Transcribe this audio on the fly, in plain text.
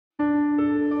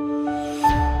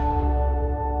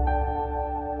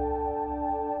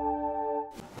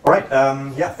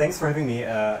Yeah, thanks for having me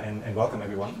and welcome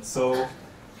everyone. So,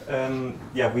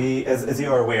 yeah, as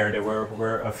you are aware, there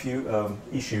were a few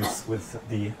issues with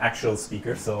the actual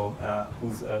speaker, so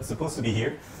who's supposed to be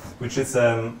here, which is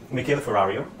Michele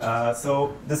Ferrario.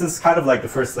 So this is kind of like the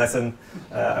first lesson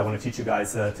I want to teach you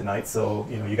guys tonight. So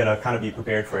you gotta kind of be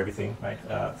prepared for everything, right?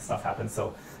 Stuff happens.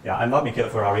 So yeah, I'm not Michele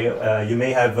Ferrario. You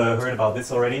may have heard about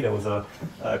this already. There was a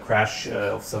crash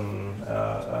of some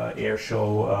air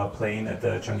show plane at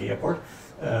the Changi airport.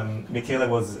 Michele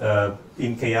was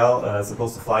in KL,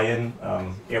 supposed to fly in.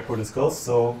 Airport is closed,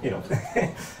 so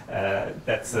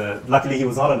that's luckily he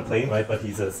was not on the plane, right? But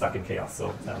he's stuck in KL,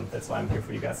 so that's why I'm here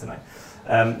for you guys tonight.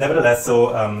 Nevertheless,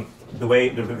 so the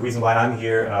reason why I'm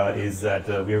here is that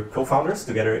we're co-founders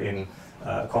together in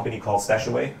a company called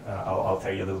Stashaway. I'll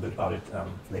tell you a little bit about it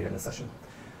later in the session.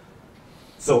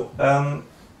 So.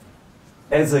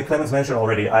 As Clemens mentioned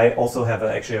already, I also have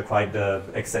actually a quite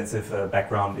extensive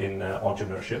background in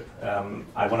entrepreneurship.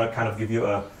 I want to kind of give you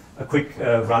a quick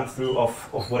run through of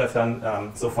what I've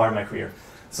done so far in my career.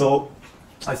 So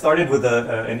I started with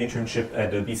an internship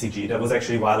at the BCG. That was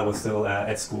actually while I was still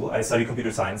at school. I studied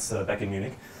computer science back in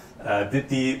Munich. Did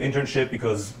the internship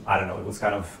because, I don't know, it was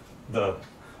kind of the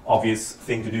obvious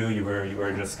thing to do. You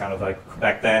were just kind of like,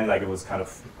 back then, like it was kind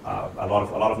of a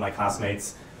lot of my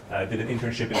classmates did an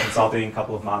internship in consulting, a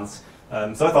couple of months.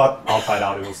 So I thought I'll try it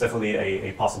out. It was definitely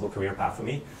a possible career path for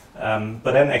me.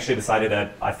 But then actually decided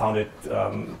that I found it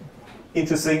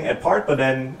interesting at part, but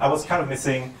then I was kind of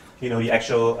missing the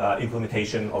actual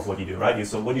implementation of what you do, right?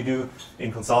 So what you do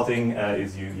in consulting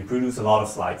is you produce a lot of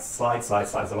slides,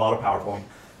 a lot of PowerPoint.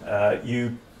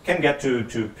 You can get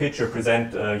to pitch or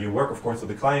present your work, of course, with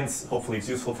the clients. Hopefully it's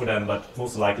useful for them, but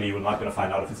most likely you're not going to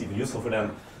find out if it's even useful for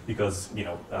them, because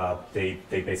they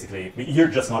basically, you're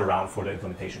just not around for the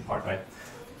implementation part, right?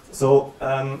 So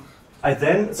by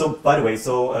the way,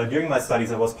 during my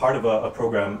studies I was part of a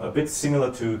program a bit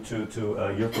similar to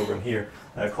your program here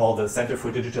called the Center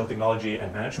for Digital Technology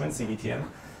and Management, CDTM.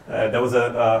 That was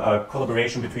a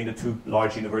collaboration between the two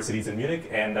large universities in Munich,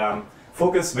 and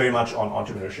focused very much on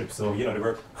entrepreneurship. So there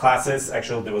were classes,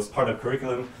 actually there was part of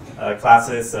curriculum,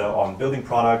 classes on building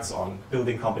products, on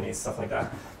building companies, stuff like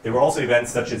that. There were also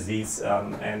events such as these,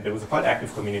 and there was a quite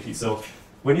active community. So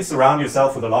when you surround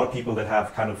yourself with a lot of people that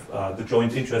have kind of the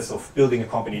joint interest of building a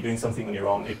company, doing something on your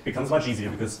own, it becomes much easier,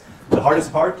 because the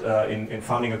hardest part in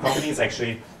founding a company is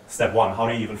actually step one. How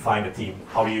do you even find a team?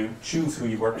 How do you choose who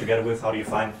you work together with? How do you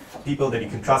find people that you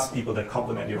can trust, people that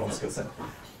complement your own skill set?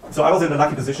 So I was in the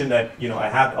lucky position that I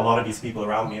had a lot of these people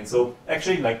around me, and so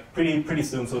actually like pretty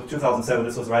soon, so 2007,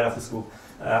 this was right after school,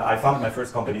 I founded my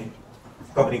first company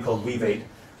called Weave8.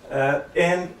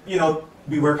 And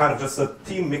we were kind of just a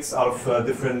team mix out of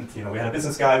different, we had a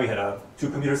business guy, we had two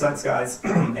computer science guys,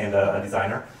 and a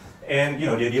designer. And the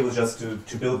idea was just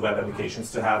to build web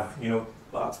applications, to have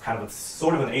kind of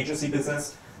sort of an agency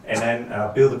business, and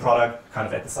then build a product kind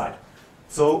of at the side.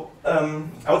 So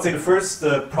I would say the first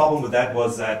problem with that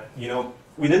was that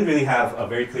we didn't really have a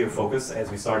very clear focus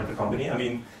as we started the company. I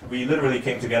mean, we literally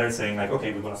came together saying like,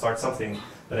 okay, we're going to start something,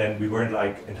 but then we weren't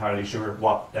like entirely sure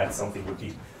what that something would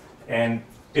be. And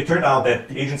it turned out that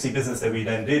the agency business that we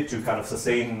then did to kind of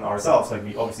sustain ourselves, like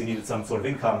we obviously needed some sort of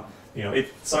income, it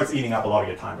starts eating up a lot of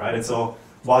your time, right? And so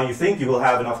while you think you will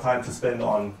have enough time to spend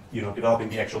on developing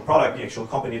the actual product, the actual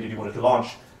company that you wanted to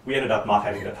launch, we ended up not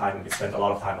having that time, and we spent a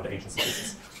lot of time on the agency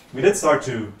business. We did start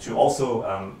to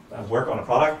also work on a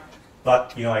product,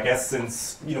 but I guess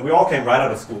since we all came right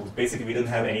out of school, basically we didn't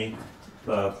have any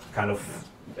kind of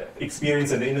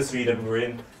experience in the industry that we were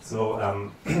in,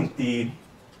 so the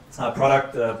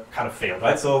product kind of failed,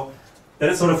 right? So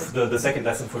that is sort of the second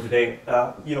lesson for today.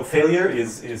 Failure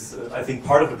is I think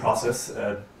part of the process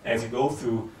as you go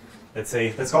through.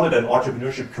 Let's call it an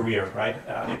entrepreneurship career, right?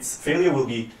 Failure will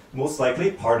be most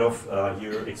likely part of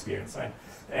your experience, right?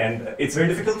 And it's very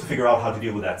difficult to figure out how to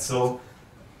deal with that. So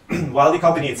while the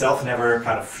company itself never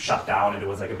kind of shut down and there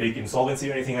was like a big insolvency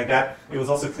or anything like that, it was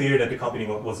also clear that the company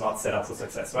was not set up for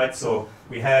success, right? So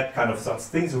we had kind of some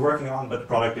things we were working on, but the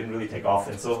product didn't really take off.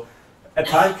 And so a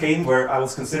time came where I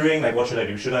was considering, like, what should I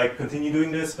do? Should I continue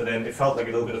doing this? But then it felt like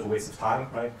a little bit of a waste of time,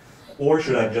 right? Or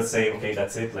should I just say, okay,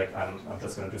 that's it, like I'm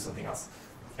just going to do something else?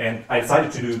 And I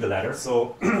decided to do the latter.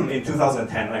 So in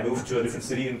 2010, I moved to a different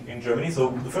city in Germany. So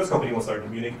the first company was started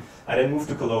in Munich. I then moved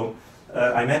to Cologne.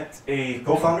 I met a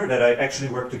co-founder that I actually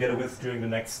worked together with during the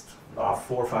next 4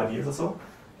 or 5 years or so.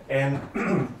 And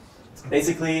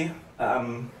basically,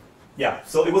 yeah,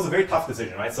 so it was a very tough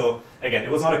decision, right? So again,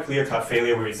 it was not a clear-cut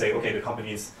failure where you say, okay, the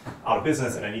company is out of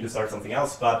business and I need to start something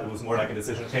else, but it was more like a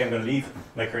decision, okay, I'm going to leave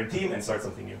my current team and start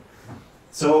something new.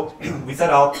 So we set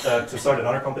out to start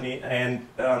another company, and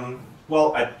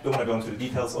well, I don't want to go into the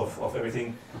details of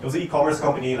everything. It was an e-commerce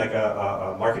company, like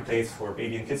a marketplace for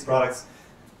baby and kids products.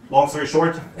 Long story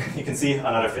short, you can see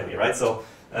another failure, right? So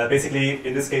basically,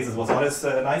 in this case, it was not as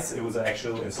nice. It was an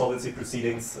actual insolvency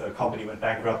proceedings. A company went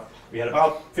bankrupt. We had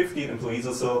about 15 employees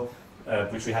or so,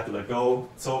 which we had to let go.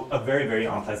 So a very, very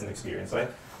unpleasant experience, right?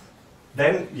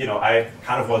 Then, you know, I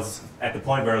kind of was at the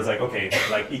point where I was like, okay,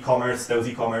 like e-commerce, there was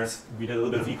e-commerce. We did a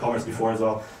little bit of e-commerce before as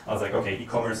well. I was like, okay,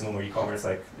 e-commerce, no more e-commerce.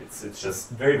 Like, it's just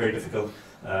very, very difficult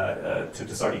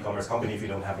to start e-commerce company if you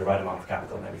don't have the right amount of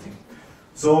capital and everything.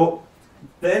 So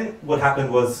then what happened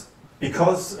was,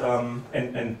 because,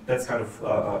 and that's kind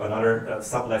of another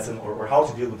sub-lesson or how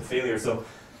to deal with the failure. So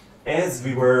as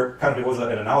we were, kind of, there was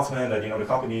an announcement that, you know, the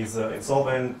company is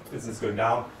insolvent, business going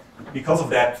down. Because of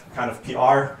that kind of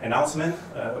PR announcement,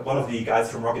 one of the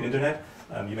guys from Rocket Internet,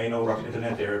 you may know Rocket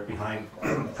Internet, they're behind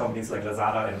companies like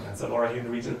Lazada and Zalora here in the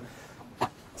region,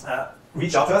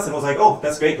 reached out to us and was like, oh,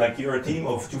 that's great, like you're a team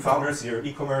of 2 founders, you're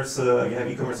e-commerce, you have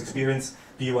e-commerce experience,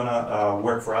 do you want to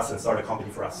work for us and start a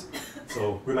company for us?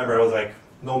 So remember, I was like,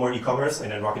 no more e-commerce,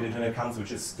 and then Rocket Internet comes,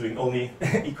 which is doing only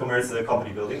e-commerce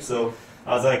company building. So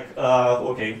I was like,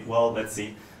 okay, well, let's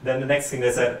see. Then the next thing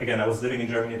they said, again, I was living in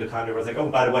Germany at the time, they was like, oh,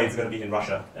 by the way, it's going to be in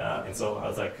Russia. And so I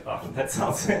was like, oh, that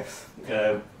sounds,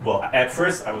 well, at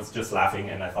first I was just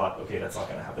laughing and I thought, okay, that's not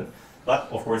going to happen.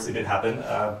 But of course it did happen.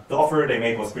 The offer they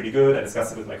made was pretty good. I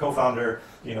discussed it with my co-founder.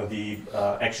 You know, the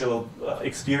actual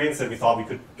experience that we thought we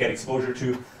could get exposure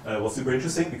to was super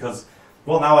interesting because,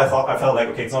 well, now I felt like,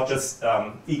 okay, it's not just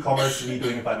e-commerce, me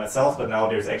doing it by myself, but now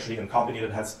there's actually a company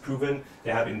that has proven.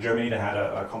 They have in Germany, they had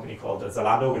a company called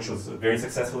Zalando, which was very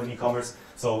successful in e-commerce.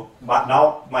 So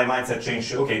now my mindset changed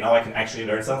to, okay, now I can actually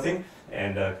learn something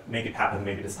and make it happen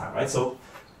maybe this time, right? So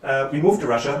we moved to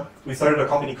Russia. We started a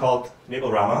company called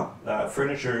Mingle,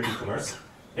 furniture e-commerce.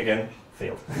 Again,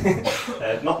 failed.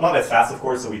 Not as fast, of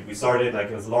course, so we started,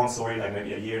 like it was a long story, like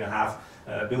maybe a year and a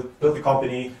half, built the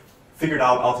company, figured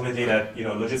out ultimately that, you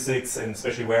know, logistics and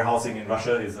especially warehousing in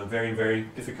Russia is a very, very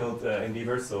difficult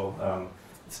endeavor. So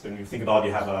when you think about it,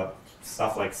 you have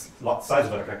stuff like size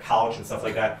of a couch and stuff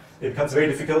like that. It becomes very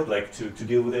difficult, like to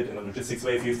deal with it in a logistics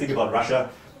way. If you think about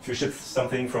Russia, if you ship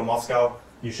something from Moscow,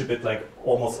 you ship it like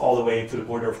almost all the way to the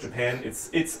border of Japan.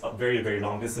 It's very, very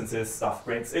long distances. Stuff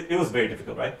breaks. It was very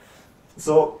difficult, right?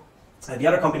 So the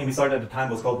other company we started at the time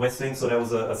was called Westwing, so that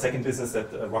was a second business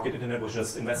that Rocket Internet was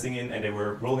just investing in, and they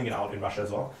were rolling it out in Russia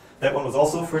as well. That one was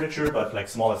also furniture, but like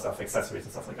smaller stuff, accessories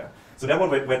and stuff like that. So that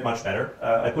one went much better.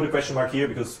 I put a question mark here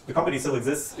because the company still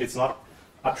exists. It's not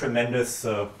a tremendous,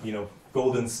 you know,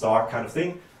 golden star kind of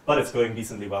thing, but it's going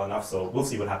decently well enough, so we'll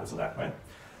see what happens with that, right?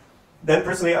 Then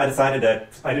personally, I decided that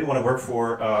I didn't want to work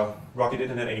for Rocket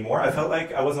Internet anymore. I felt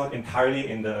like I was not entirely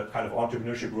in the kind of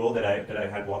entrepreneurship role that I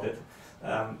had wanted.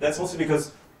 That's mostly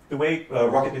because the way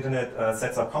Rocket Internet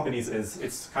sets up companies is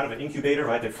it's kind of an incubator,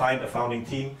 right? They find a founding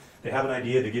team, they have an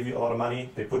idea, they give you a lot of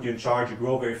money, they put you in charge, you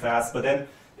grow very fast, but then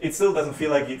it still doesn't feel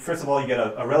like, first of all, you get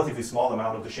a relatively small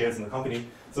amount of the shares in the company,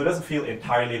 so it doesn't feel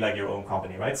entirely like your own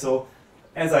company, right? So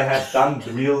as I had done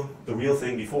the real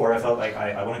thing before, I felt like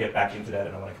I want to get back into that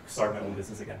and I want to start my own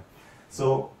business again.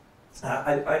 So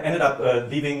I ended up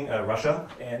leaving Russia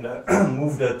and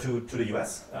moved to the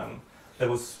US. That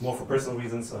was more for personal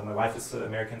reasons. My wife is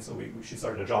American, so she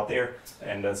started a job there,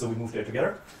 and so we moved there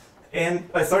together. And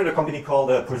I started a company called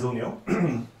Personio.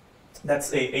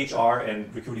 That's a HR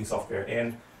and recruiting software.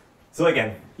 And so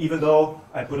again, even though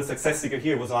I put a success sticker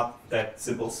here, it was not that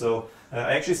simple. So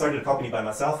I actually started a company by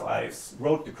myself. I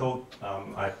wrote the code,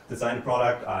 I designed the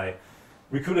product, I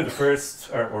recruited the first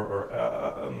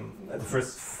the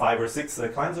first 5 or 6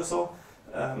 clients or so.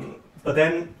 But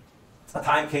then a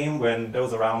time came when there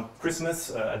was around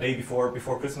Christmas, a day before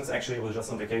Christmas. Actually, I was just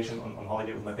on vacation, on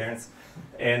holiday with my parents,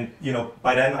 and you know,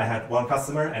 by then I had one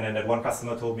customer, and then that one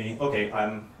customer told me, okay,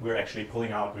 we're actually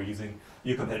pulling out. We're using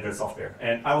your competitor software.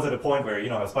 And I was at a point where, you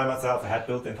know, I was by myself. I had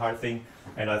built the entire thing,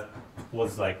 and I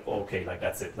was like, okay, like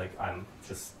that's it. Like I'm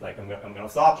gonna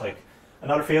stop. Like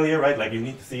another failure, right? Like you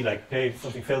need to see, like, hey,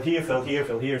 something failed here, failed here,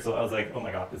 failed here. So I was like, oh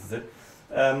my god, this is it.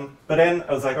 But then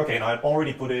I was like, okay, now I've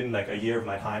already put in like a year of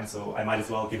my time, so I might as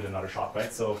well give it another shot,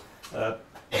 right? So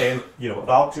then, you know,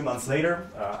 about 2 months later,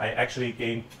 I actually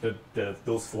gained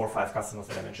those 4 or 5 customers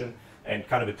that I mentioned, and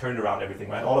kind of it turned around everything,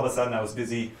 right? All of a sudden, I was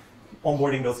busy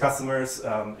onboarding those customers,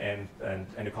 and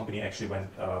the company actually went,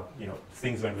 you know,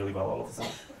 things went really well all of a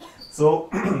sudden. So,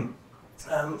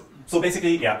 so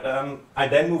basically, yeah, I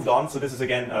then moved on. So this is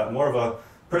again more of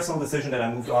personal decision that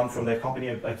I moved on from that company.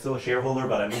 I'm still a shareholder,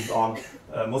 but I moved on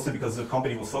mostly because the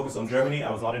company was focused on Germany. I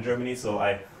was not in Germany, so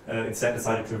I instead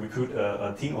decided to recruit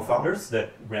a team of founders that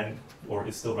ran or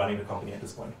is still running the company at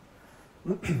this point.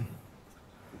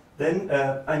 Then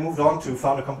I moved on to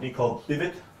found a company called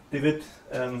Divit. Divit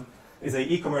is an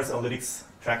e-commerce analytics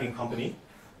tracking company.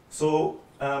 So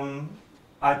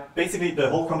basically the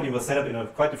whole company was set up in a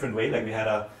quite different way. Like we had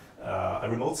a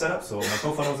remote setup. So my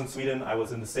co-founder was in Sweden, I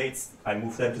was in the States. I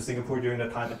moved them to Singapore during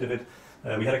that time at Divit.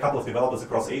 We had a couple of developers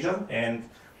across Asia, and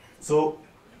so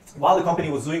while the company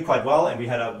was doing quite well and we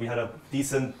had a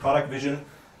decent product vision,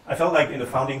 I felt like in the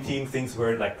founding team things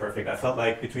weren't like perfect. I felt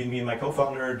like between me and my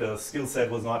co-founder, the skill set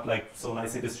was not like so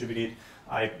nicely distributed.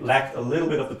 I lacked a little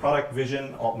bit of the product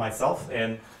vision of myself,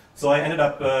 and so I ended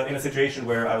up in a situation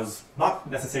where I was not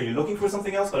necessarily looking for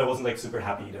something else, but I wasn't like super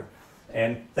happy either.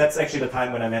 And that's actually the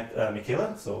time when I met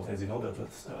Michele. So as you know, the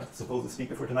supposed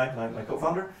speaker for tonight, my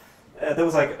co-founder. That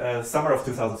was like summer of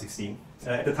 2016.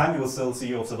 At the time, he was still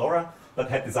CEO of Zalora, but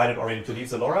had decided already to leave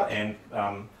Zalora and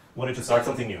wanted to start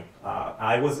something new.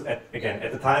 I was, at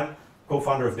the time,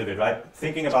 co-founder of Divit, right?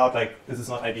 Thinking about like, this is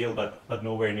not ideal, but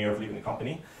nowhere near of leaving the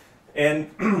company.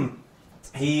 And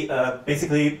he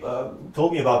basically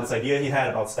told me about this idea he had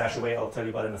about Stashaway. I'll tell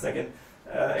you about it in a second.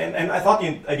 And I thought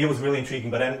the idea was really intriguing,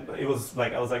 but then it was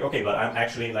like, I was like, okay, but I'm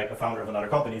actually like a founder of another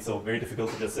company, so very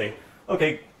difficult to just say,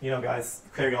 okay, you know, guys,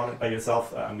 carry on by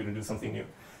yourself, I'm going to do something new.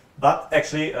 But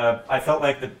actually, I felt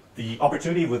like the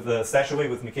opportunity with Stashaway,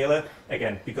 with Michele,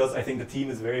 again, because I think the team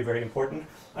is very, very important,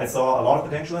 I saw a lot of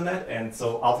potential in that, and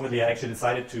so ultimately I actually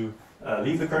decided to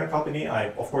leave the current company. I,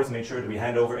 of course, made sure that we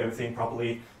hand over everything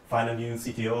properly, find a new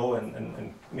CTO,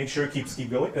 and make sure things keep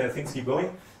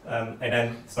going. And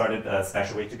then started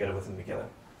Stashaway together with Michele.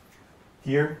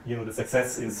 Here, you know, the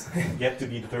success is yet to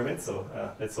be determined, so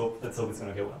let's hope it's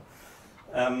going to go well.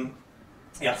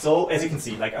 Yeah, so as you can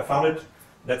see, like I founded,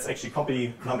 that's actually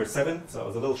company number 7, so I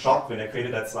was a little shocked when I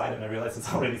created that slide and I realized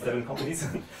it's already 7 companies.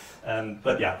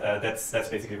 But yeah, that's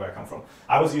basically where I come from.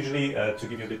 I was usually, to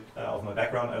give you a bit of my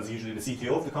background, I was usually the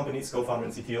CTO of the companies, co-founder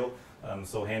and CTO,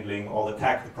 so handling all the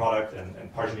tech, the product,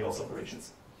 and partially also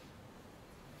operations.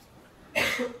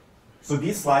 So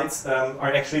these slides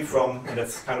are actually from, and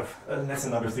that's kind of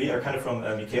lesson number 3, are kind of from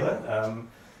Michele.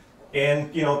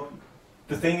 And you know,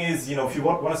 the thing is, you know, if you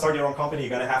want to start your own company, you're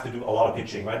going to have to do a lot of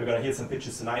pitching, right? We're going to hear some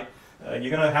pitches tonight.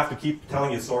 You're going to have to keep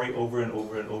telling your story over and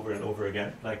over and over and over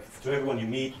again, like to everyone you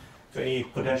meet, to any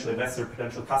potential investor,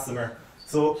 potential customer.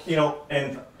 So, you know,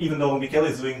 and even though Michele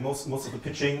is doing most of the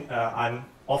pitching, I'm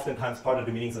oftentimes part of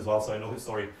the meetings as well, so I know his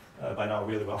story by now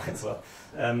really well as well.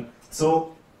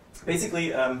 So basically,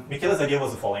 Michele's idea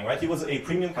was the following, right? He was a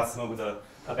premium customer with a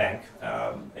bank,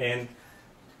 and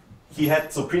he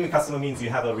had, so premium customer means you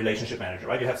have a relationship manager,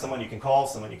 right? You have someone you can call,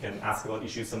 someone you can ask about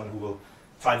issues, someone who will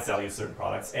try to sell you certain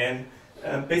products. And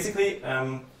basically,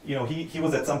 you know, he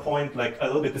was at some point like a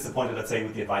little bit disappointed, let's say,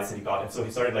 with the advice that he got. And so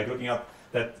he started like looking up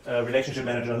that relationship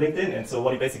manager on LinkedIn. And so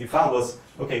what he basically found was,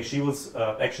 okay, she was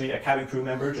actually a cabin crew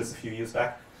member just a few years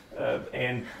back.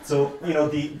 And so, you know,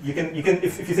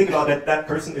 if you think about that, that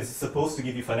person is supposed to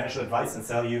give you financial advice and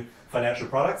sell you financial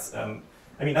products.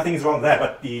 I mean, nothing is wrong with that,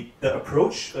 but the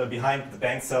approach behind the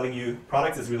bank selling you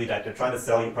products is really that they're trying to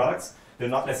sell you products. They're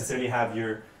not necessarily have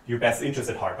your best interest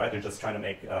at heart, right? They're just trying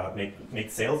to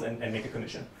make sales and make a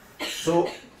commission.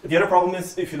 So the other problem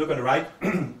is, if you look on the right,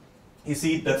 you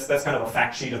see that's kind of a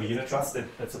fact sheet of a unit trust.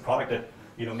 That's a product that,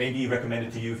 you know, may be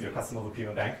recommended to you if you're a customer of a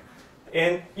premium bank.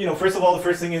 And, you know, first of all, the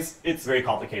first thing is it's very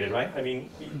complicated, right? I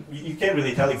mean, you can't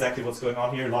really tell exactly what's going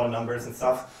on here, a lot of numbers and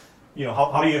stuff. You know,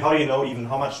 how do you know even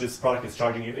how much this product is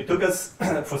charging you? It took us,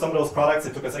 for some of those products,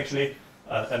 it took us actually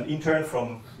an intern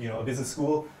from, you know, a business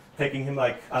school, taking him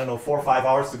like, I don't know, 4 or 5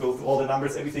 hours to go through all the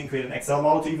numbers, everything, create an Excel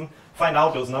model to even find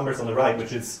out those numbers on the right,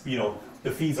 which is, you know,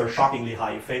 the fees are shockingly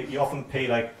high. You often pay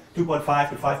like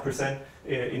 2.5 to 5%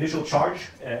 initial charge,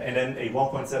 and then a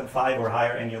 1.75 or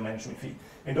higher annual management fee.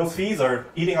 And those fees are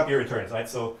eating up your returns, right?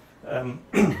 So when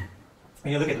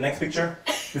you look at the next picture,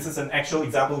 this is an actual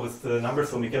example with the numbers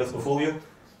from Michele's portfolio.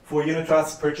 For unit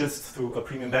trusts purchased through a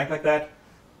premium bank like that,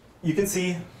 you can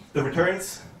see the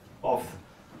returns of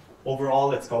overall,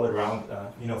 let's call it around,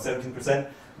 you know, 17%,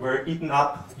 were eaten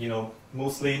up, you know,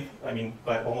 mostly, I mean,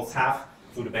 by almost half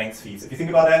through the bank's fees. If you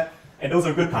think about that, and those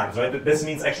are good times, right? This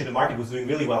means actually the market was doing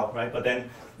really well, right? But then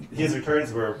his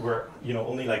returns were you know,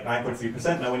 only like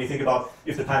 9.3%. Now, when you think about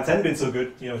if the times hadn't been so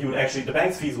good, you know, he would actually, the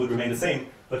bank's fees would remain the same,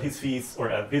 but his fees or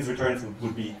his returns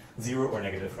would be 0 or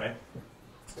negative, right?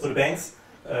 So the bank's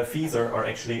fees are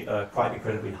actually quite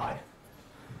incredibly high.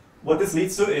 What this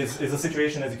leads to is a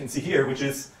situation, as you can see here, which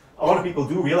is a lot of people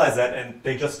do realize that, and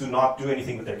they just do not do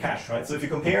anything with their cash, right? So if you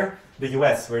compare the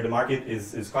US, where the market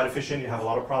is quite efficient, you have a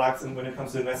lot of products, and when it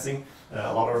comes to investing,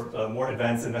 a lot of more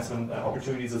advanced investment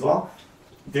opportunities as well,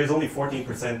 there's only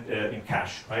 14% in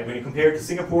cash, right? When you compare it to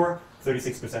Singapore,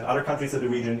 36%. Other countries of the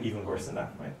region, even worse than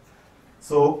that, right?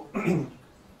 So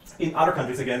in other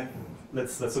countries, again,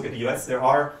 let's look at the US, there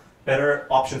are better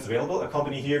options available. A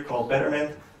company here called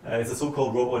Betterment is a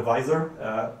so-called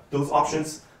robo-advisor. Those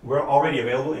options were already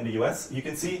available in the US. You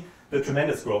can see the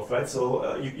tremendous growth, right?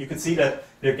 So you can see that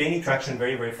they're gaining traction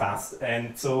very, very fast.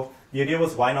 And so the idea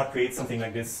was, why not create something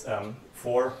like this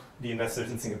for the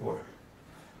investors in Singapore?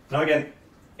 Now again,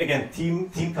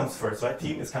 team comes first, right?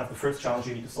 Team is kind of the first challenge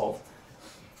you need to solve.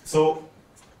 So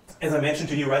as I mentioned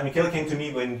to you, right, Michele came to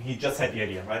me when he just had the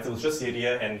idea, right? So it was just the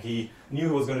idea, and he knew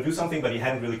he was going to do something, but he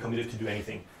hadn't really committed to do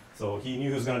anything. So he knew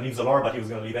he was going to leave Zalor, but he was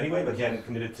going to leave anyway, but he hadn't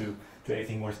committed to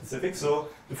anything more specific. So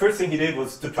the first thing he did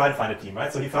was to try to find a team,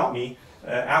 right? So he found me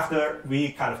after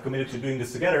we kind of committed to doing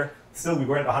this together. Still, we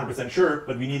weren't 100% sure,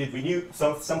 but we knew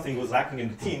something was lacking in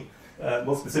the team,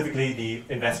 most specifically the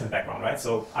investment background, right?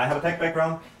 So I have a tech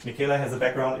background. Michele has a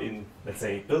background in, let's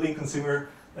say, building consumer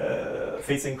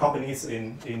facing companies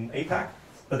in APAC,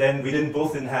 but then we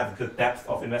both didn't have the depth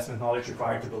of investment knowledge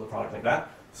required to build a product like that.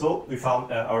 So we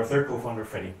found our third co-founder,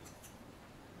 Freddie.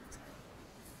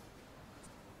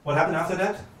 What happened after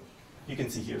that? You can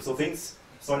see here. So things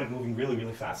started moving really,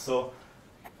 really fast. So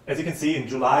as you can see, in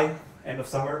July, end of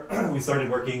summer, we started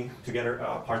working together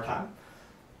part-time.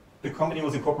 The company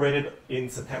was incorporated in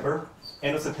September.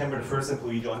 End of September, the first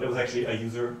employee joined. There was actually a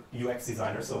user UX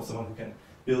designer, so someone who can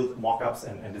build mock-ups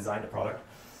and design the product.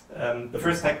 The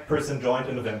first tech person joined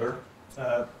in November.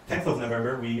 10th of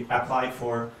November, we applied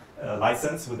for a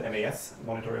license with MAS,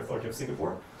 Monetary Authority of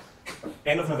Singapore.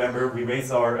 End of November, we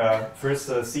raised our first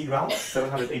seed round,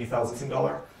 780,000 Sing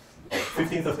dollar.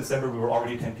 15th of December, we were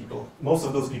already 10 people. Most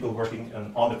of those people working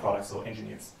on the product, so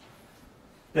engineers.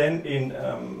 Then in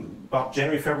about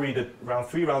January, February, did around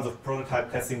 3 rounds of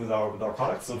prototype testing with our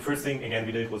product. So the first thing, again,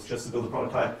 we did was just to build a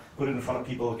prototype, put it in front of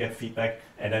people, get feedback,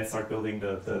 and then start building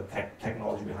the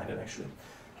technology behind it, actually.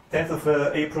 10th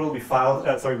of April, we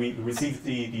received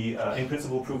the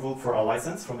in-principle approval for our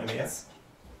license from MAS.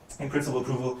 In-principle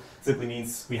approval simply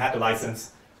means we had the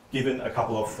license, given a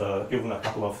couple of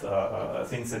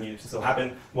things that needed to still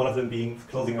happen. One of them being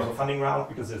closing of a funding round,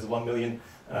 because there's a 1 million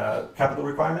capital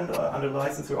requirement under the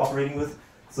license we're operating with.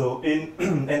 So in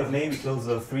end of May, we closed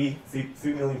a 3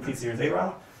 million pre-Series A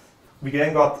round. We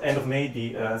then got, end of May,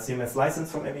 the CMS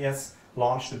license from MES,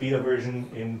 launched the beta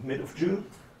version in mid of June,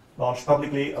 launched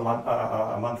publicly a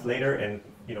month later, and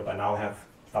by now have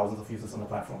thousands of users on the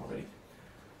platform already.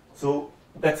 So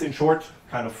that's in short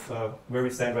kind of where we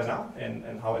stand right now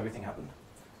and how everything happened.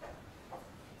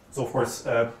 So of course,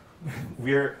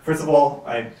 first of all,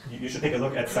 you should take a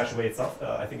look at Stashaway itself.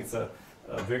 I think it's a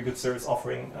very good service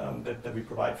offering that we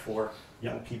provide for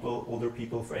young people, older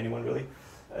people, for anyone really.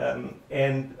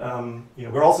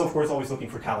 We're also, of course, always looking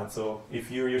for talent. So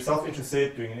if you're yourself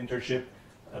interested, doing an internship,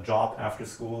 a job after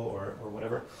school or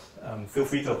whatever, feel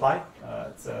free to apply.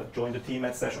 Join the team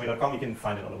at Stashaway.com. You can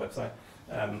find it on the website.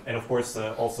 And of course,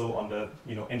 also on the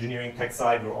engineering tech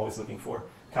side, we're always looking for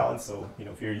talent. So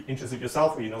if you're interested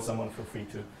yourself or you know someone, feel free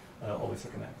to always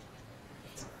recommend.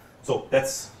 So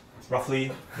that's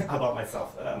roughly about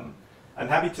myself. I'm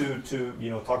happy to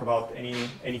talk about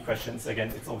any questions.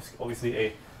 Again, it's obviously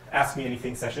a ask me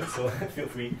anything session, so feel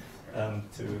free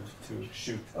to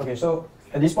shoot. Okay, so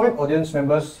at this point, audience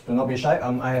members, do not be shy.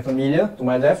 I have Amelia to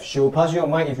my left. She will pass you a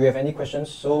mic if you have any questions.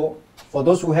 So for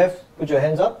those who have, put your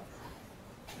hands up.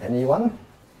 Anyone?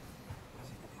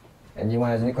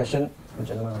 Anyone has any question? The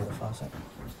gentleman on the far side.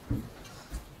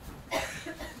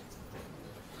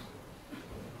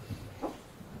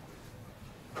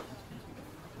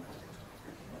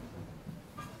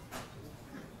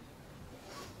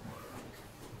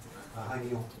 Hi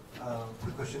Nino.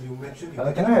 Quick question. You mentioned.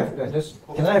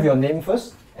 Can I have your name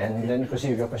first, and then proceed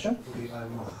with your question? Okay,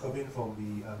 I'm Hermin from the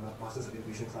Masters of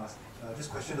Innovation class.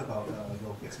 Just question about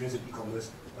your experience in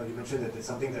e-commerce. You mentioned that there's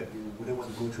something that you wouldn't want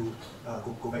to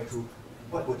go back to.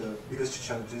 What were the biggest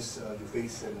challenges you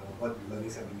faced, and what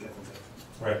learnings have you get from that?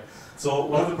 Right. So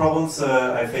one of the problems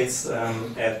I faced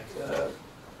at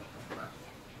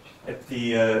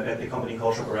the company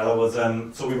called Shopperella was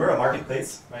so we were a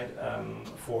marketplace, right,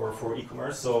 for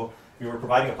e-commerce. So we were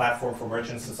providing a platform for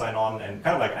merchants to sign on, and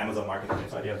kind of like Amazon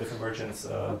Marketplace, right? You have different merchants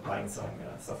buying and selling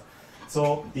stuff.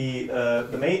 So the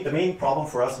main problem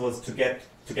for us was to get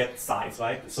size,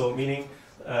 right? So meaning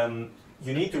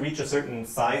you need to reach a certain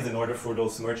size in order for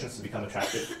those merchants to become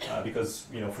attractive, because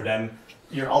for them,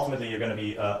 ultimately you're going to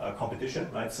be a competition,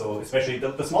 right? So especially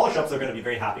the smaller shops are going to be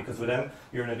very happy because for them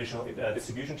you're an additional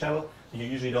distribution channel. You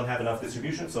usually don't have enough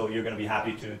distribution, so you're going to be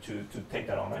happy to take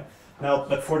that on, right? Now,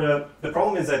 but for the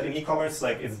problem is that in e-commerce,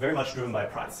 like it's very much driven by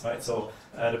price, right? So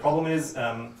the problem is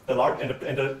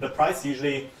the price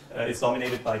usually is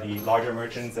dominated by the larger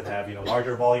merchants that have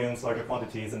larger volumes, larger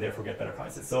quantities, and therefore get better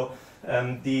prices. So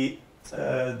the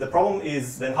problem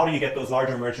is then how do you get those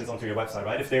larger merchants onto your website,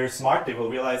 right? If they're smart, they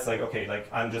will realize like, okay, like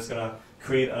I'm just gonna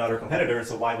create another competitor,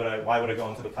 so why would I go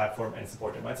onto the platform and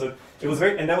support them, right? So it was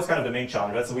and that was kind of the main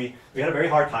challenge, right? So we had a very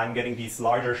hard time getting these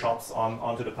larger shops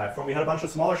onto the platform. We had a bunch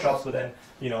of smaller shops, but then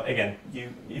again,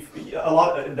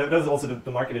 that was also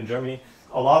the market in Germany.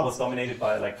 A lot was dominated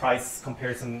by like price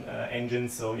comparison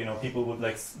engines. So people would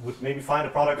maybe find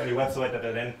a product on your website that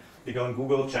then they go on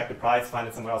Google, check the price, find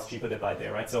it somewhere else cheaper, they buy it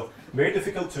there, right? So very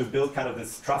difficult to build kind of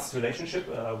this trust relationship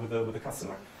with the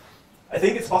customer. I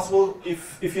think it's possible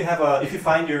if you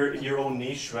find your own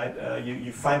niche, right?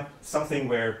 You find something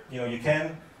where you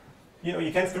can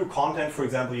through content, for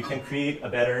example, you can create a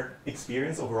better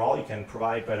experience overall. You can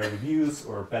provide better reviews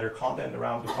or better content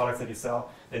around the products that you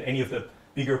sell than any of the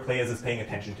bigger players is paying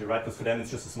attention to, right? Because for them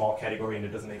it's just a small category and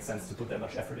it doesn't make sense to put that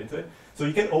much effort into it. So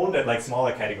you can own that like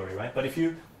smaller category, right? But if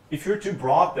you're too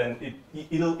broad, then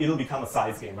it'll become a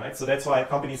size game, right? So that's why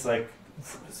companies like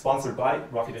sponsored by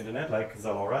Rocket Internet, like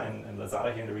Zalora and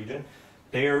Lazada here in the region,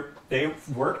 they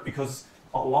work because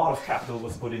a lot of capital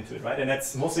was put into it, right? And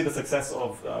that's mostly the success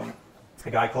of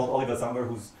a guy called Oliver Zamber,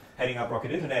 who's heading up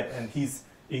Rocket Internet, and he's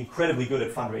incredibly good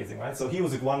at fundraising, right? So he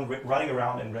was the one running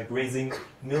around and like raising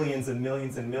millions and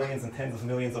millions and millions and tens of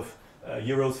millions of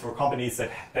euros for companies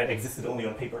that existed only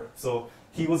on paper. So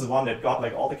he was the one that got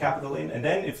like all the capital in, and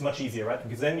then it's much easier, right?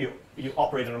 Because then you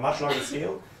operate on a much larger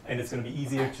scale, and it's going to be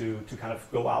easier to kind of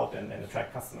go out and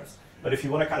attract customers. But if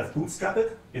you want to kind of bootstrap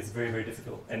it, it's very, very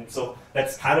difficult. And so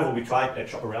that's kind of what we tried at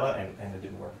Shopperella, and it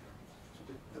didn't work.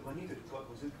 So the money that you got,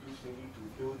 was it used mainly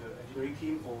to build the engineering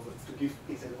team or to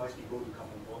incentivize people to come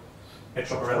on board? At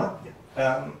Shopperella?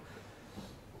 Yeah.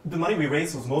 The money we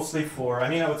raised was mostly for,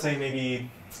 I would say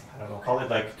maybe, I don't know, call it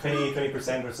like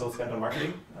 20% or so spent on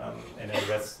marketing, and then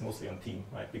the rest mostly on team,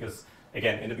 right? Because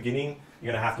again, in the beginning,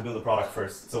 you're going to have to build a product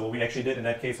first. So what we actually did in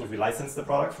that case was we licensed the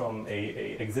product from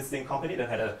a existing company that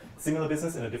had a similar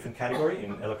business in a different category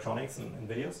in electronics and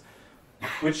videos,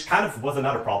 which kind of was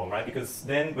another problem, right? Because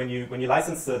then when you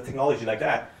license the technology like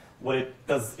that, what it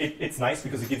does, it's nice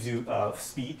because it gives you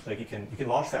speed, like you can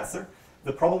launch faster.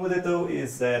 The problem with it though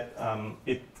is that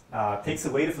it takes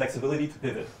away the flexibility to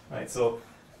pivot, right? So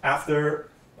after,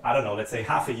 I don't know, let's say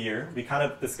half a year, we kind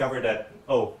of discovered that,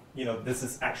 this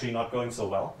is actually not going so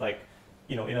well. Like,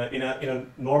 in a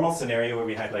normal scenario where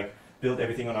we had like built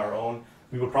everything on our own,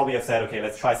 we would probably have said, okay,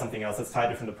 let's try something else. Let's try a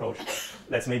different approach.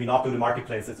 Let's maybe not do the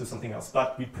marketplace. Let's do something else.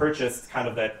 But we purchased kind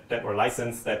of that or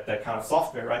licensed that kind of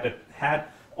software, right? That had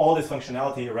all this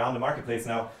functionality around the marketplace.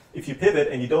 Now, if you pivot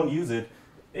and you don't use it,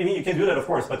 you can do that, of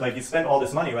course, but like you spend all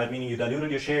this money, right? Meaning you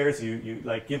diluted your shares, you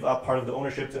like give up part of the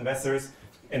ownership to investors,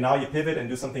 and now you pivot and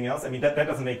do something else. That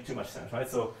doesn't make too much sense, right?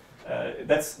 So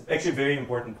that's actually a very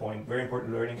important point, very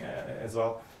important learning as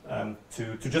well,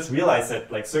 to just realize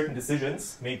that like certain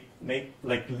decisions may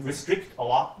like restrict a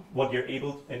lot what you're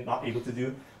able and not able to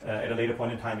do at a later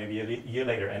point in time, maybe a year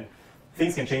later, and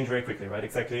things can change very quickly, right?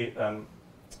 Exactly.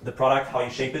 The product, how you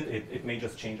shape it, it may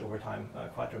just change over time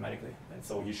quite dramatically. And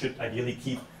so you should ideally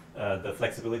keep the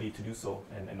flexibility to do so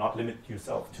and not limit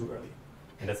yourself too early.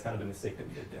 And that's kind of the mistake that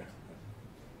we did there.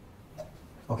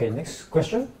 Okay, next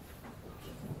question.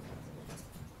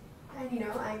 Hi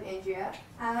Nino, I'm Andrea.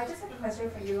 I just have a question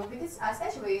for you because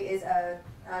Stashaway is a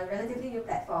relatively new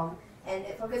platform and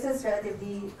it focuses on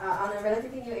a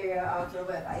relatively new area of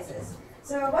global advisors.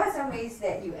 So what are some ways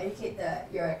that you educate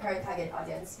your current target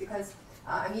audience? Because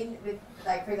with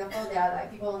like for example, there are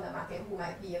like people in the market who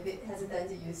might be a bit hesitant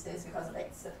to use this because of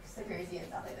like security and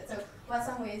stuff like that. So what are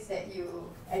some ways that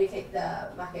you educate the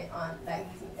market on like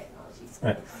using technologies?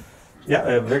 Right. Yeah,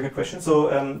 a very good question.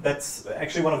 So that's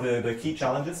actually one of the key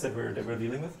challenges that we're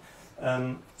dealing with.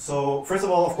 So first of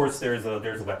all, of course, there's a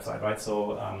website, right?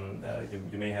 So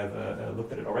you may have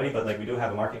looked at it already, but like we do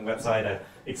have a marketing website that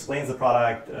explains the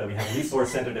product. We have a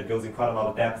resource center that goes in quite a lot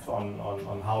of depth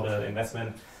on how the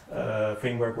investment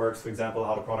framework works, for example,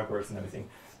 how the product works and everything.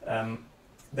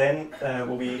 Then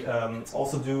what we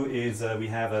also do is we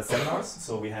have seminars.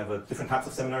 So we have different types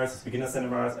of seminars, beginner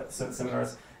seminars,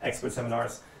 expert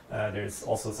seminars. There's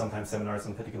also sometimes seminars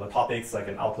on particular topics, like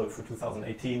an outlook for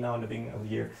 2018 now in the beginning of the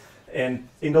year. And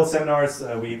in those seminars,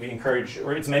 we encourage,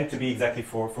 or it's meant to be exactly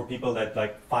for people that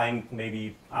like find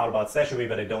maybe out about Stashaway,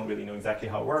 but they don't really know exactly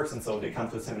how it works, and so they come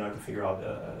to a seminar to figure out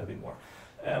a bit more.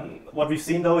 What we've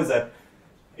seen though is that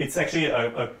it's actually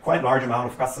a quite large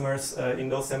amount of customers in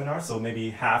those seminars, so maybe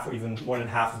half or even more than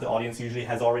half of the audience usually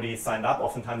has already signed up,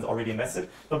 oftentimes already invested,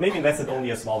 but maybe invested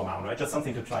only a small amount, right? Just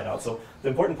something to try it out. So the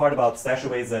important part about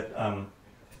Stashaway is that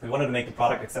we wanted to make the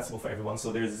product accessible for everyone,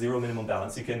 so there's zero minimum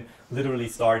balance. You can literally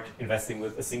start investing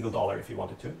with a single dollar if you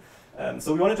wanted to.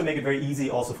 So we wanted to make it very easy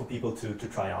also for people to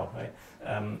try out, right?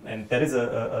 And that is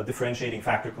a differentiating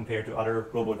factor compared to other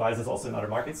robo-advisors also in other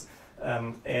markets.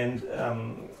 And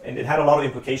it had a lot of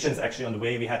implications actually on the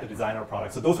way we had to design our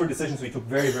product. So those were decisions we took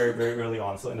very, very, very early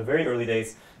on. So in the very early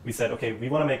days, we said, okay, we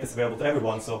want to make this available to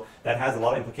everyone. So that has a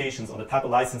lot of implications on the type of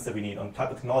license that we need, on the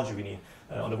type of technology we need,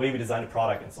 on the way we design the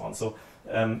product and so on. So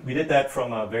we did that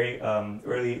from a very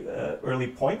early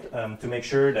point to make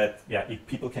sure that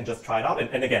people can just try it out.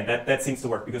 And again, that seems to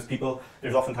work because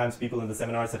there's oftentimes people in the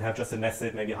seminars that have just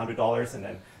invested maybe $100 and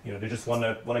then they just want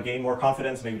to gain more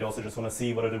confidence. Maybe they also just want to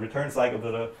see what are the returns like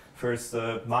over the first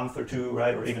month or two,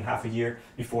 right, or even half a year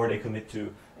before they commit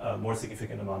to a more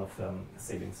significant amount of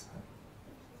savings.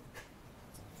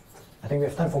 I think we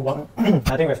have time for one. I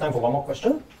think we have time for one more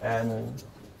question. And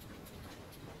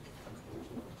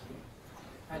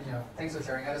yeah, thanks for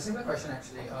sharing. I had a similar question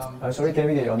actually. sorry, can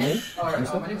we get your name? All right,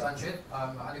 my name is Anshit. I'm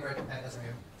an undergraduate at SMU,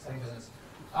 studying business.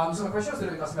 So my question was to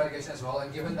do with customer education as well,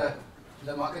 and given that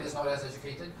the market is not as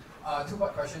educated,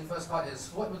 two-part question. First part is,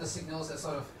 what were the signals that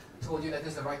sort of told you that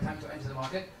this is the right time to enter the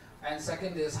market? And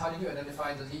second is, how did you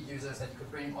identify the lead users that you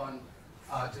could bring on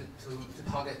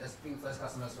to target as being first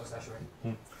customers for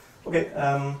Stashaway? Okay,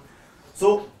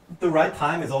 so the right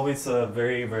time is always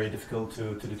very, very difficult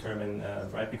to determine,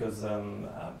 right? Because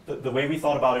the way we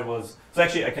thought about it was, so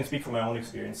actually I can speak from my own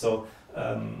experience. So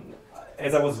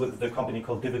as I was with the company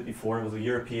called Divot before, it was a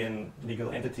European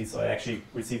legal entity, so I actually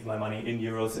received my money in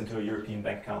euros into a European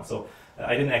bank account. So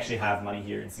I didn't actually have money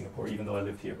here in Singapore, even though I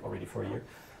lived here already for a year.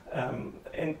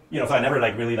 And so I never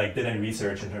really did any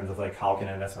research in terms of how can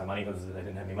I invest my money because I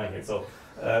didn't have any money here. So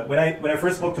when I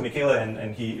first spoke to Michele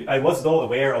and I was though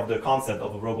aware of the concept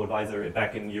of a robo-advisor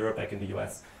back in Europe, back in the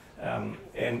US.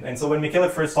 And so when Michele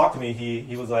first talked to me,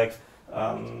 he was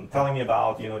telling me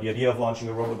about the idea of launching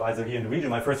a robo-advisor here in the region.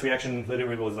 My first reaction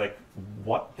literally was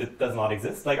what? It does not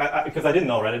exist? Because I didn't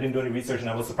know, right? I didn't do any research and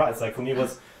I was surprised. For me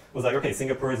was okay,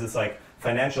 Singapore is this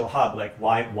financial hub,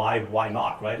 why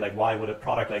not, right? Why would a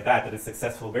product like that is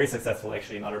successful, very successful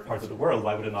actually in other parts of the world,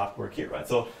 why would it not work here, right?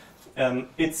 So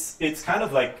it's kind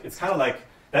of like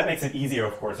that makes it easier,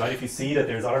 of course, right? If you see that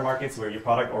there's other markets where your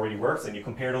product already works and you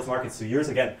compare those markets to yours,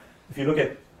 again, if you look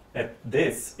at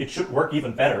this, it should work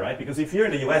even better, right? Because if you're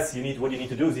in the US, what you need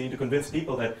to do is you need to convince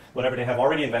people that whatever they have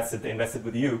already invested, they invested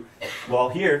with you. Well,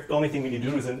 here, the only thing we need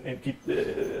to do is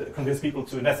convince people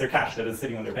to invest their cash that is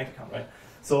sitting on their bank account, right?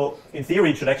 So in theory,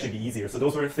 it should actually be easier. So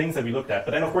those were things that we looked at.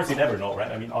 But then, of course, you never know,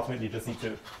 right? I mean, ultimately, you just need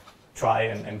to try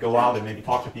and go out and maybe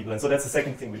talk to people. And so that's the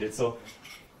second thing we did. So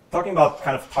talking about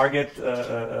kind of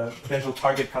potential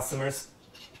target customers,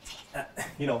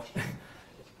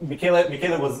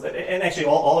 Michele was, and actually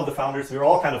all of the founders, we were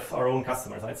all kind of our own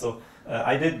customers, right? So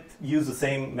I did use the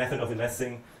same method of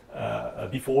investing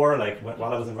before,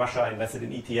 while I was in Russia, I invested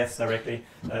in ETFs directly.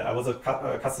 I was a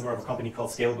customer of a company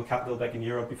called Scalable Capital back in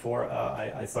Europe before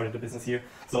I started the business here.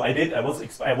 So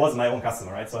I was my own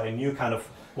customer, right? So I knew kind of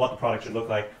what the product should look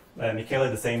like. Michele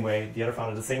the same way, the other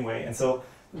founder the same way. And so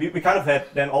we kind of had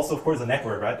then also, of course, a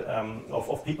network, right,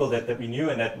 of people that we knew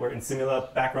and that were in similar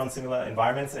backgrounds, similar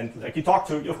environments. And you talk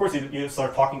to, of course, you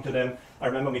start talking to them. I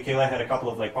remember Michele had a couple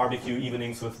of barbecue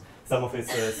evenings with some of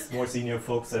his more senior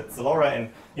folks at Zalora. And,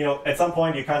 at some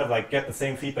point you kind of get the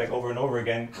same feedback over and over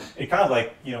again. It kind of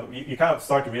you kind of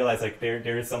start to realize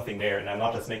there is something there. And I'm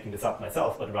not just making this up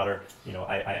myself, but rather,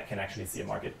 I can actually see a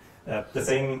market. The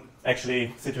same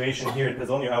actually situation here at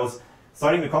Personio. I was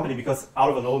starting the company because out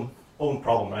of an own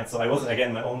problem, right? So I was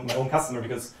again my own customer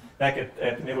because back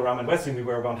at Mingle and Westwing we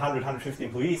were around 150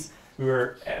 employees. We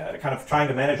were kind of trying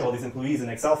to manage all these employees in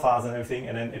Excel files and everything,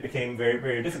 and then it became very,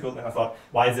 very difficult. And I thought,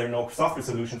 why is there no software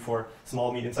solution for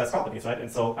small, medium-sized companies, right?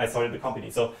 And so I started the company.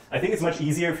 So I think it's much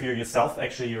easier if you're yourself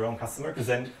actually your own customer, because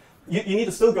then you need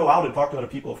to still go out and talk to other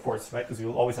people, of course, right? Because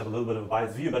you'll always have a little bit of a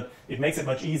biased view, but it makes it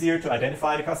much easier to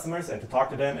identify the customers and to talk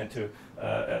to them and to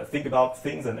think about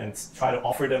things and try to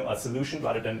offer them a solution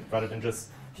rather than just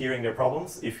hearing their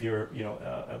problems. If you're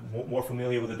more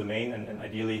familiar with the domain and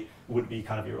ideally would be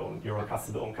kind of your own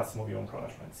customer, the own customer of your own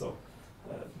product, right? So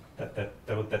that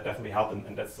would definitely help,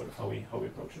 and that's sort of how we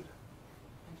approach it.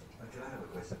 Can I have a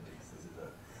question, please?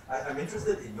 I'm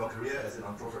interested in your career as an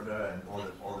entrepreneur and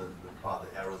all the path,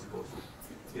 the arrows you go through.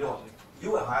 You know,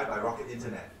 you were hired by Rocket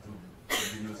Internet to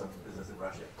continue some business in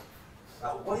Russia.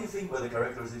 Now, what do you think were the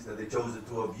characteristics that they chose the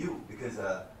two of you? Because,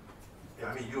 I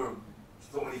mean, you're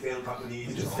so many failed companies.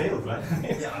 You just failed, right?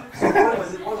 Yeah. So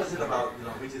what was it about, you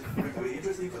know, which is really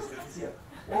interesting for students here.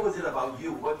 What was it about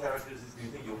you? What characteristics do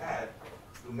you think you had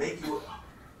to make you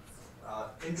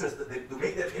to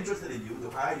make them interested in you, to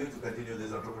hire you to continue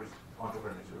this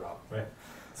entrepreneurship route? Right.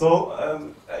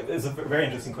 So it's a very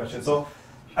interesting question. So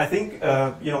I think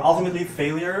you know, ultimately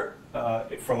failure,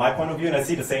 from my point of view, and I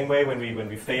see the same way when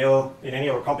we fail in any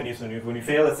of our companies, when we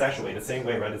fail at Stashaway, the same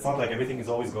way, right? It's not like everything is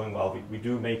always going well. We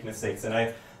do make mistakes, and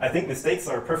I think mistakes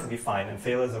are perfectly fine and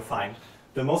failures are fine.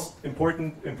 The most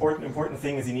important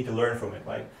thing is you need to learn from it,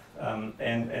 right?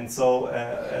 So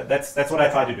that's what I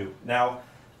try to do. Now,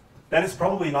 that is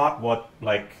probably not what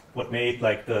made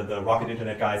like the Rocket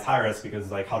Internet guys hire us,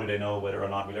 because like how do they know whether or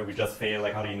not we just fail?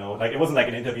 Like how do you know? Like it wasn't like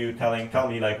an interview tell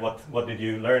me like what did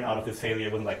you learn out of this failure?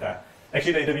 It wasn't like that.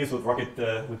 Actually, the interviews with Rocket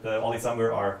with Nino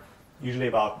Ulsamer are usually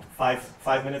about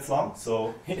five minutes long.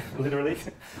 So literally,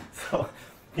 so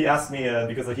he asked me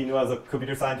because he knew I was a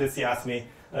computer scientist. He asked me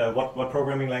what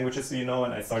programming languages do you know?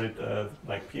 And I started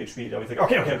like PHP. I was like,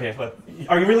 okay, but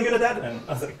are you really good at that? And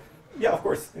I was like, yeah, of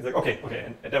course. He's like, okay,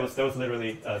 and that was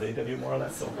literally the interview more or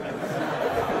less. So,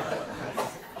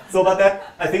 so about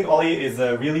that, I think Ollie is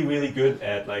really good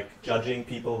at like judging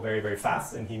people very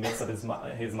fast, and he makes up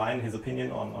his mind, his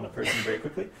opinion on a person very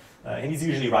quickly, and he's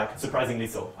usually right, surprisingly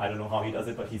so. I don't know how he does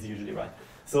it, but he's usually right.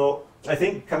 So I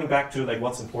think coming back to like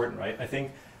what's important, right? I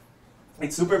think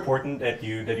it's super important that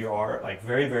you are like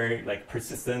very like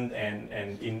persistent, and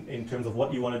in terms of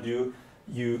what you want to do,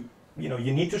 you know,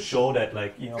 you need to show that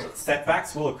like, you know,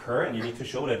 setbacks will occur, and you need to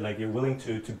show that like you're willing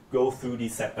to go through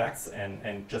these setbacks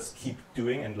and just keep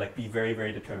doing and like be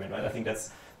very determined, right? I think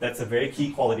that's a very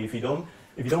key quality. If you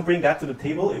don't bring that to the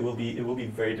table, it will be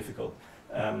very difficult.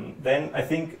 Then I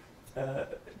think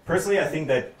personally, I think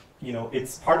that, you know,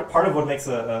 it's part of what makes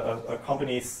a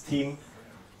company's team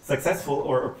successful,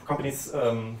 or a company's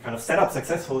kind of setup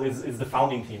successful is the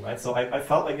founding team, right? So I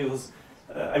felt like it was.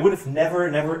 I would have never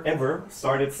ever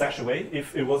started Stashaway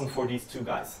if it wasn't for these two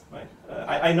guys, right?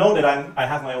 I know that I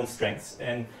have my own strengths,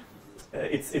 and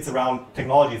it's around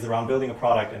technology, it's around building a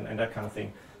product and that kind of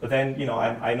thing. But then, you know,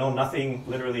 I know nothing,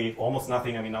 literally almost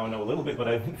nothing. I mean, now I know a little bit, but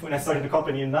when I started the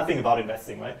company, I knew nothing about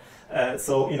investing, right?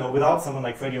 So, you know, without someone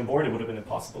like Freddie on board, it would have been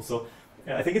impossible. So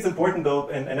I think it's important though,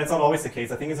 and that's not always the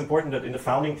case. I think it's important that in the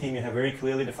founding team you have very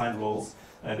clearly defined roles,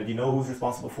 that you know who's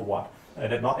responsible for what.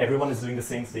 That not everyone is doing the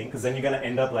same thing, because then you're going to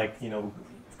end up like, you know,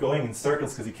 going in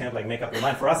circles because you can't like make up your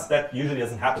mind. For us, that usually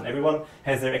doesn't happen. Everyone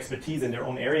has their expertise in their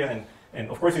own area, and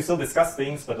of course we still discuss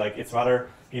things, but like it's rather,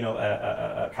 you know,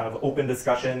 a kind of open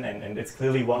discussion, and it's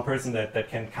clearly one person that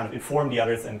can kind of inform the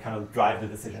others and kind of drive the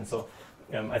decision. So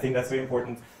I think that's very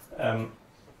important.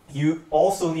 You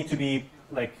also need to be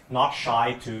like not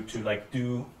shy to like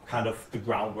do kind of the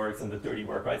groundwork and the dirty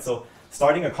work, right? So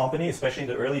starting a company, especially in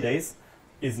the early days,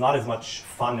 is not as much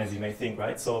fun as you may think,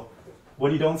 right? So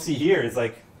what you don't see here is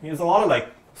like, there's a lot of like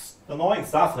annoying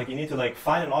stuff. Like you need to like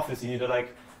find an office, you need to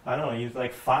like, I don't know, you need to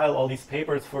like file all these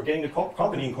papers for getting the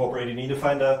company incorporated, you need to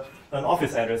find an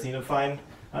office address, you need to find,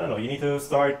 I don't know, you need to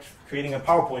start creating a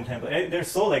PowerPoint template. There's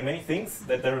so like many things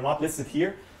that are not listed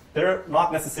here. They're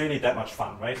not necessarily that much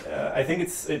fun, right? I think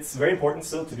it's very important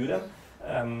still to do them.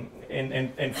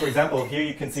 And for example, here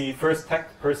you can see first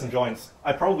tech person joins.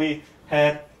 I probably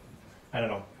had, I don't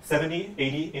know, 70,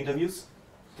 80 interviews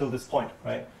till this point,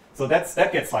 right? So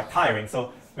that gets like tiring.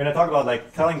 So when I talk about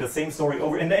like telling the same story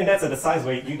over, and that's at a size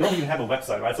where you don't even have a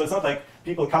website, right? So it's not like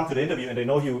people come to the interview and they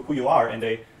know who you are, and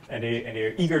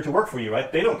they're eager to work for you, right?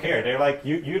 They don't care. They're like,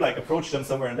 you like approach them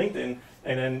somewhere on LinkedIn,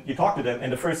 and then you talk to them,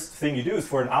 and the first thing you do is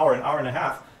for an hour and a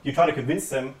half, you try to convince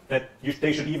them that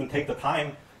they should even take the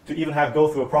time to even go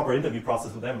through a proper interview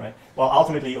process with them, right? Well,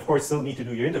 ultimately, of course, still need to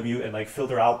do your interview and like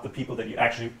filter out the people that you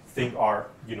actually think are,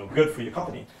 you know, good for your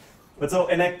company. But so,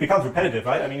 and that becomes repetitive,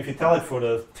 right? I mean, if you tell it for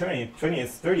the 20th,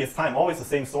 30th time, always the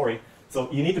same story.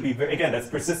 So you need to be very, again, that's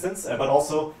persistence, but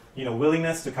also, you know,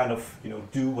 willingness to kind of, you know,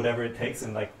 do whatever it takes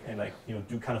and you know,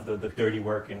 do kind of the dirty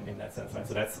work in that sense, right?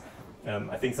 So that's,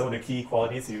 I think, some of the key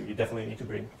qualities you definitely need to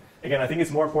bring. Again, I think it's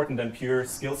more important than pure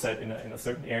skill set in a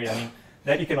certain area. I mean,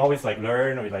 that you can always like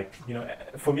learn, or like, you know,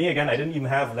 for me, again, I didn't even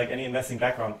have like any investing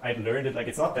background. I learned it, like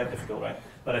it's not that difficult, right?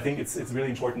 But I think it's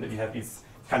really important that you have these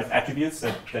kind of attributes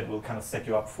that will kind of set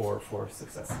you up for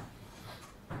success.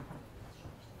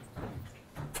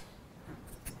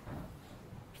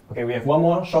 Okay, we have one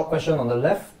more short question on the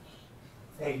left.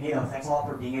 Hey, Nino, thanks a lot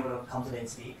for being able to come today and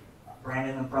speak.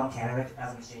 Brandon, I'm from Canada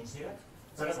as an exchange student.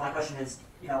 So I guess my question is,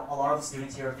 a lot of the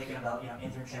students here are thinking about,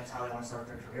 internships, how they want to start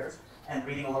their careers, and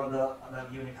reading a little bit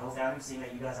about you and your co-founders, seeing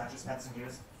that you guys actually spent some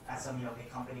years at some, big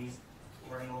companies,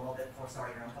 learning a little bit before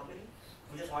starting your own company.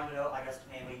 We just wanted to know, I guess,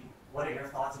 mainly, what are your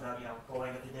thoughts about,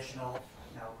 going the traditional,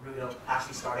 route of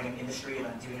actually starting an industry and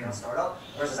then doing your own startup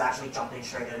versus actually jumping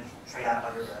straight out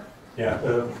of undergrad? Yeah,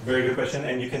 very good question.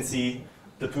 And you can see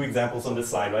the two examples on this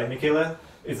slide, right? Michele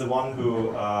is the one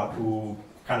who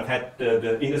kind of had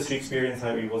the industry experience.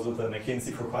 He was with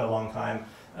McKinsey for quite a long time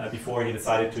before he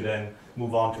decided to then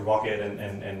move on to Rocket.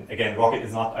 And again, Rocket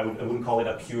is not, I wouldn't call it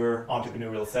a pure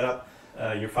entrepreneurial setup.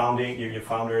 You're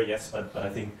founder, yes, but I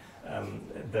think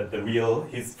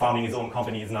he's founding his own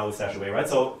company is now Stashaway, right?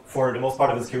 So for the most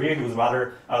part of his career, he was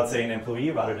rather, I would say, an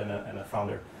employee rather than a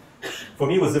founder. For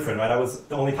me, it was different, right?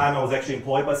 The only time I was actually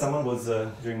employed by someone was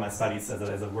during my studies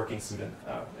as a working student,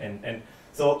 and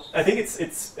so I think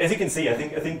it's as you can see, I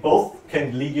think both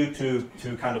can lead you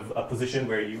to kind of a position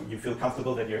where you feel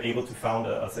comfortable that you're able to found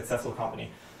a successful company.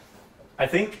 I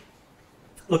think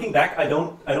looking back, I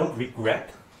don't regret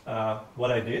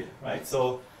what I did, right?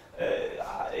 So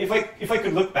if I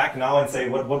could look back now and say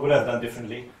what would I have done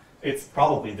differently, it's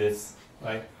probably this,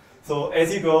 right? So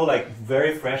as you go like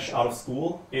very fresh out of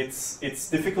school, it's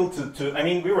difficult to I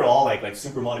mean, we were all like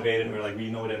super motivated, and we were like, we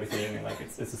know everything, and like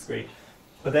this is great.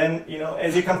 But then,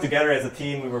 as you come together as a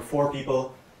team, we were 4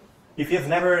 people. If you've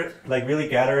never like really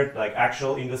gathered like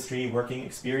actual industry working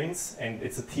experience, and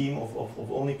it's a team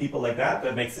of only people like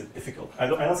that makes it difficult. I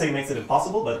don't say it makes it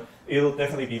impossible, but it'll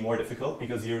definitely be more difficult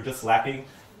because you're just lacking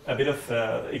a bit of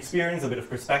experience, a bit of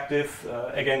perspective.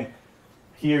 Again,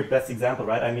 here, best example,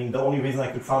 right? I mean, the only reason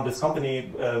I could found this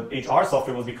company, HR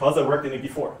software, was because I worked in it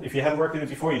before. If you haven't worked in it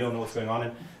before, you don't know what's going on.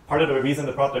 And part of the reason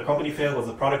the company failed was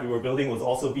the product we were building was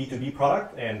also a B2B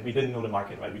product, and we didn't know the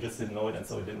market, right? We just didn't know it, and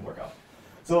so it didn't work out.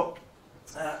 So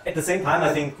at the same time,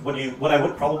 I think what I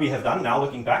would probably have done now,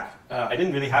 looking back, I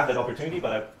didn't really have that opportunity,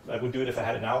 but I would do it if I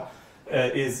had it now,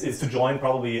 is to join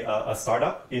probably a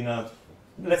startup in a,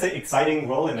 let's say, exciting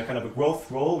role, in a kind of a growth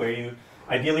role where you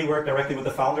ideally work directly with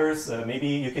the founders. Maybe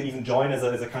you can even join as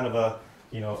a kind of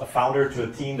a founder to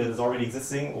a team that is already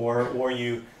existing, or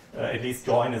you at least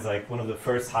join as like one of the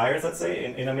first hires, let's say,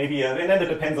 in a maybe and then it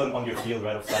depends on your field,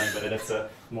 right, of study, whether that's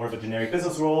more of a generic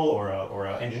business role or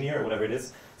an engineer or whatever it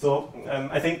is. So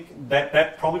I think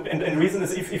that probably, and the reason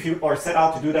is if you are set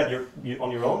out to do that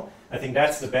on your own, I think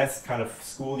that's the best kind of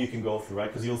school you can go through, right?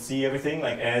 Because you'll see everything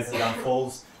like as it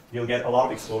unfolds. You'll get a lot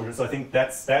of exposure. So I think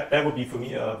that would be for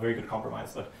me a very good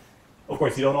compromise. But of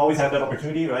course, you don't always have that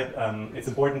opportunity, right? It's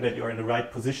important that you're in the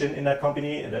right position in that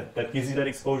company, and that gives you that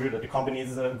exposure, that the company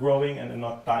is growing and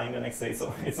not dying the next day.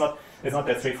 So it's not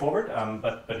that straightforward.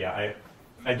 But yeah,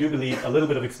 I do believe a little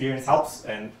bit of experience helps.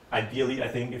 And ideally, I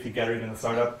think if you get it in a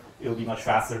startup, it'll be much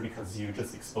faster because you're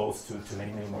just exposed to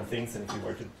many more things than if you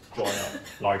were to join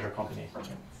a larger company.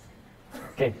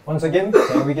 Okay, once again,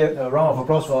 can we get a round of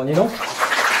applause for Nino?